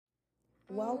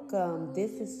Welcome.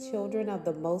 This is Children of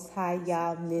the Most High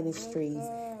Yah Ministries.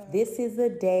 This is a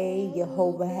day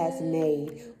Jehovah has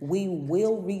made. We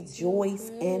will rejoice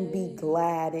and be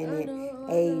glad in it.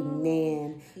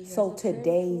 Amen. So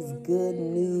today's good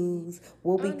news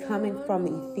will be coming from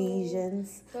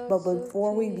Ephesians. But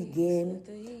before we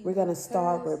begin, we're going to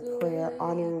start with prayer,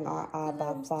 honoring our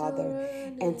Abba Father.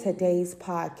 And today's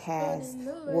podcast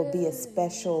will be a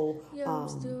special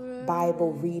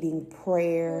Bible reading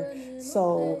prayer.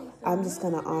 So I'm just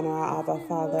going to honor our Abba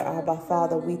Father. Abba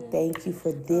Father, we thank you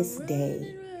for this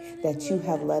day that you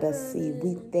have let us see.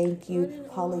 We thank you.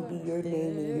 Hallowed be your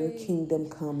name and your kingdom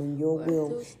come and your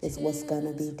will is what's going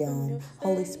to be done.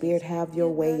 Holy Spirit, have your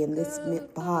way in this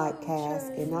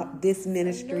podcast, in this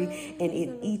ministry, and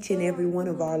in each and every one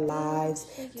of our lives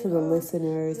to the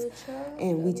listeners.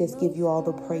 And we just give you all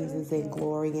the praises and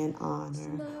glory and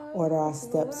honor. Order our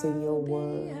steps in your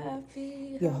word,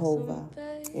 Jehovah.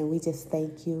 And we just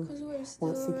thank you.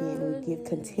 Once again, we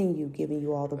continue giving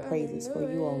you all the praises, for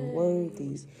you are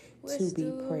worthy to be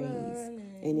praised.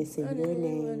 And it's in your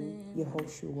name,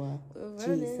 Yehoshua,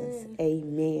 Jesus.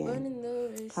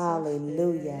 Amen.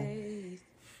 Hallelujah.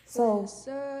 So,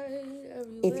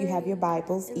 if you have your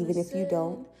Bibles, even if you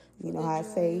don't, you know how I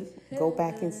say, go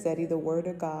back and study the Word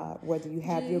of God. Whether you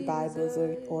have your Bibles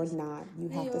or not, you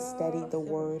have to study the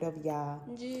Word of Yah.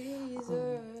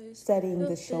 Studying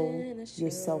to show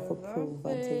yourself approved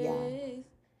unto Yah.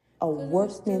 A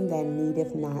workman that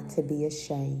needeth not to be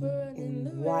ashamed,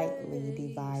 and rightly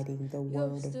dividing the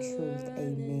word of truth.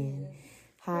 Amen.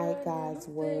 Hide God's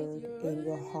word in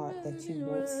your heart that you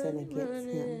won't sin against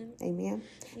him. Amen.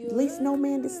 At least no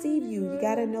man deceive you. You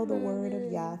got to know the word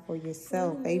of Yah for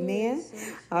yourself. Amen.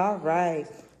 All right.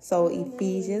 So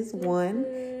Ephesians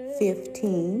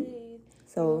 1:15.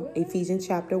 So Ephesians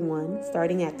chapter 1,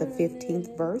 starting at the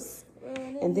 15th verse.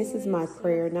 And this is my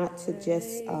prayer, not to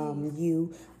just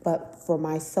you, but for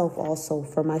myself also,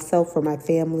 for myself, for my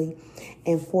family,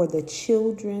 and for the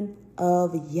children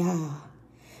of Yah,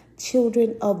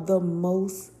 children of the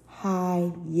Most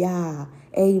High Yah.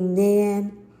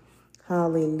 Amen.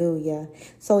 Hallelujah.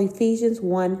 So Ephesians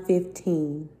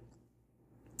 1:15.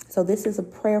 So this is a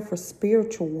prayer for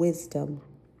spiritual wisdom.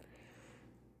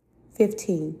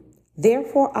 15.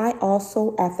 Therefore I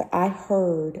also, after I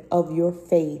heard of your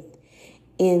faith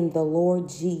in the Lord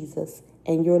Jesus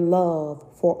and your love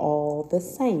for all the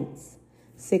saints.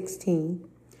 16.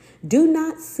 Do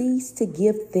not cease to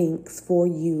give thanks for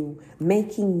you,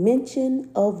 making mention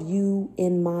of you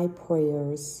in my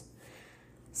prayers.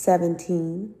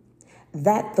 17.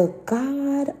 That the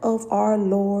God of our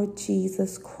Lord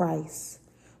Jesus Christ,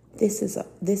 this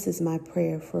is my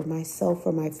prayer for myself,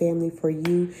 for my family, for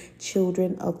you,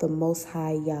 children of the Most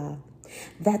High Yah,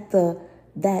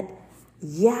 that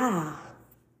Yah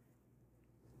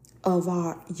of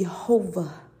our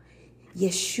Jehovah,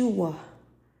 Yeshua,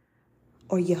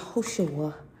 or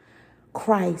Yehoshua,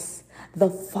 Christ,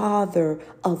 the Father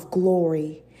of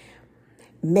glory,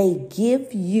 may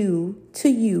give to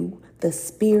you the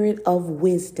spirit of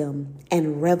wisdom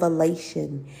and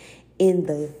revelation in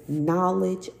the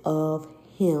knowledge of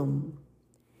him.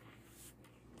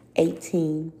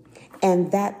 18.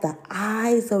 And that the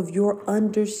eyes of your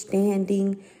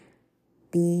understanding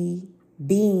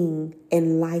being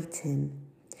enlightened,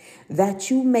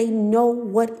 that you may know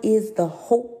what is the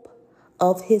hope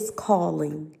of his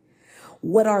calling,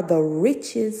 what are the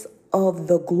riches of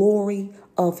the glory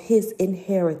of his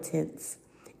inheritance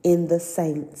in the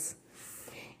saints.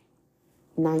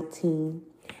 19.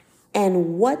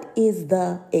 And what is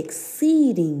the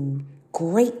exceeding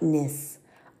greatness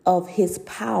of his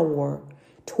power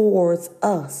towards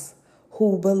us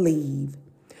who believe,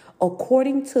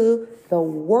 according to the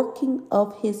working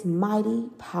of his mighty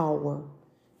power.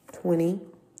 20.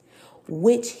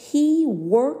 Which he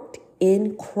worked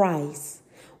in Christ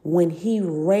when he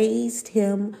raised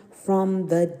him from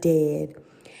the dead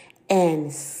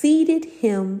and seated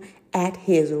him at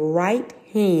his right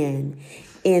hand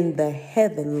in the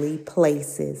heavenly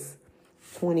places.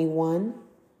 21.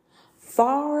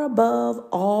 Far above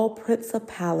all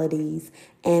principalities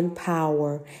and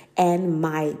power and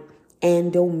might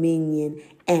and dominion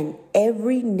and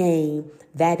every name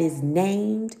that is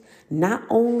named, not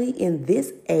only in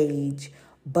this age,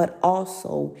 but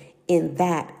also in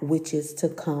that which is to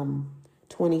come.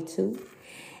 22.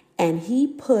 And he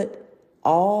put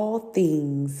all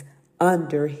things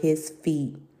under his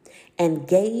feet and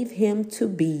gave him to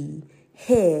be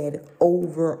head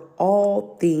over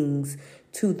all things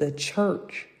to the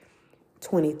church.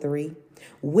 23.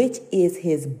 Which is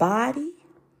his body,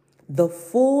 the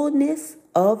fullness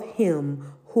of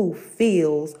him who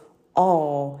fills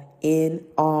all in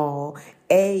all.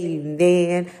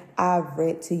 Amen. I've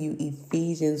read to you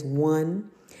Ephesians 1,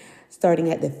 starting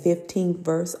at the 15th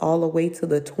verse all the way to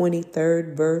the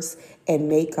 23rd verse. And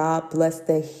may God bless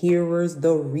the hearers,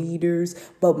 the readers,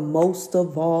 but most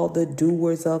of all, the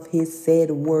doers of his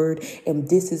said word. And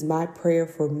this is my prayer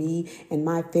for me and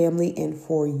my family and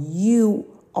for you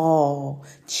all,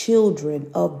 children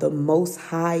of the Most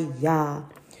High Yah.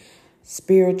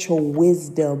 Spiritual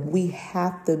wisdom. We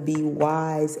have to be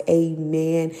wise.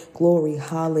 Amen. Glory.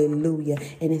 Hallelujah.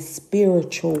 And it's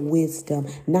spiritual wisdom,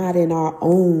 not in our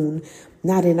own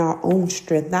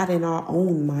strength, not in our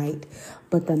own might,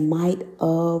 but the might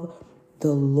of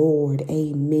the Lord.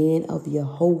 Amen. Of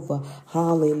Jehovah.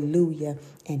 Hallelujah.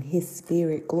 And his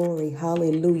spirit. Glory.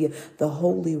 Hallelujah. The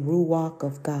Holy Ruach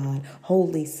of God.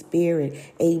 Holy Spirit.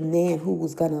 Amen. Who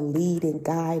is going to lead and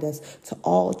guide us to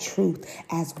all truth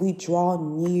as we draw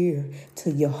near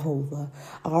to Jehovah,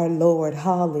 our Lord.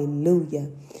 Hallelujah.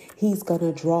 He's going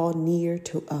to draw near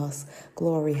to us.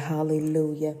 Glory.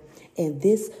 Hallelujah. And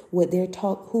this, who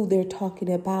they're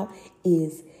talking about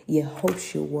is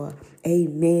Yehoshua.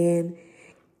 Amen.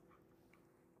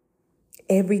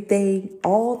 Everything,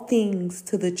 all things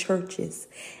to the churches.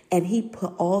 And he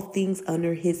put all things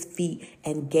under his feet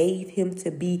and gave him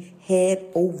to be head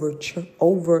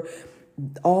over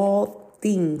all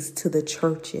things to the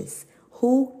churches.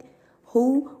 Who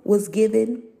was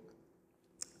given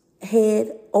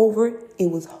head over?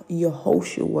 It was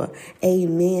Yehoshua.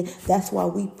 Amen. That's why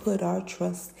we put our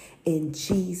trust in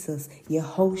Jesus,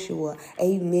 Yehoshua.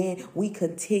 Amen. We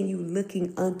continue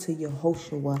looking unto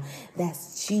Yehoshua.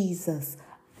 That's Jesus,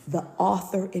 the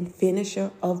author and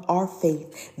finisher of our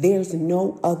faith. There's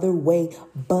no other way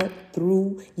but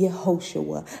through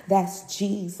Yehoshua. That's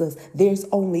Jesus. There's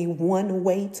only one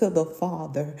way to the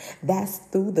Father. That's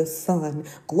through the Son.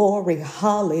 Glory.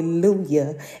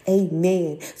 Hallelujah.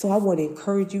 Amen. So I want to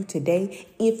encourage you today,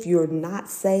 if you're not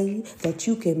saved, that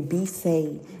you can be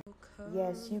saved.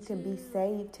 Yes, you can be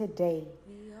saved today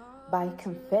by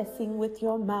confessing with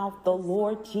your mouth the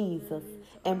Lord Jesus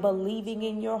and believing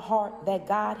in your heart that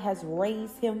God has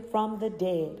raised him from the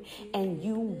dead, and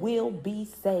you will be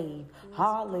saved.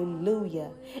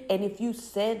 Hallelujah. And if you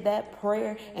said that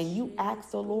prayer and you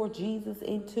asked the Lord Jesus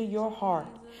into your heart,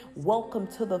 welcome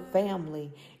to the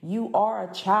family. You are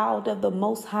a child of the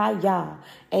Most High Yah.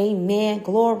 Amen.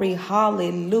 Glory.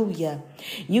 Hallelujah.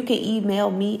 You can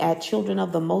email me at Children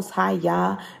of the Most High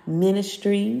Yah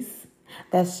Ministries.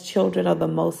 That's Children of the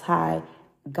Most High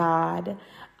God.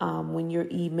 When you're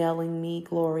emailing me,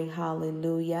 glory,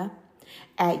 hallelujah,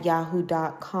 at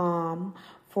yahoo.com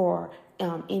for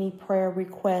any prayer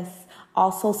requests.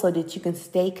 Also, so that you can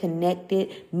stay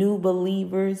connected, new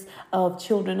believers of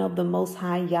Children of the Most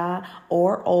High Yah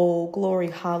or old, glory,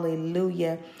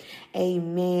 hallelujah.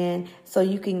 Amen. So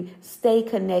you can stay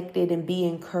connected and be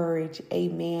encouraged.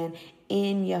 Amen.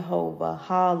 In Jehovah.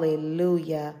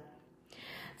 Hallelujah.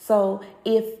 So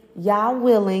if Yah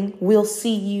willing, we'll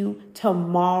see you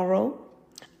tomorrow.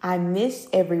 I missed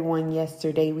everyone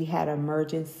yesterday. We had an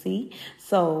emergency.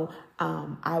 So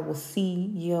I will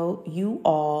see you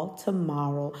all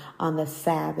tomorrow on the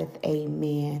Sabbath.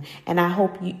 Amen. And I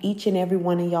hope each and every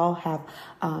one of y'all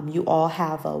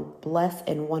have a blessed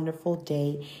and wonderful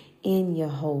day in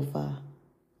Jehovah.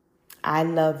 I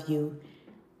love you.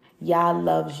 Yah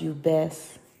loves you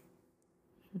best.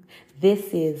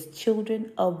 This is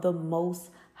Children of the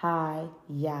Most High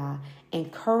Yah,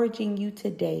 encouraging you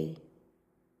today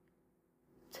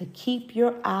to keep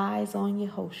your eyes on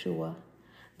Yehoshua,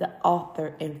 the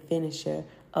author and finisher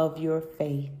of your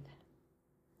faith.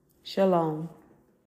 Shalom.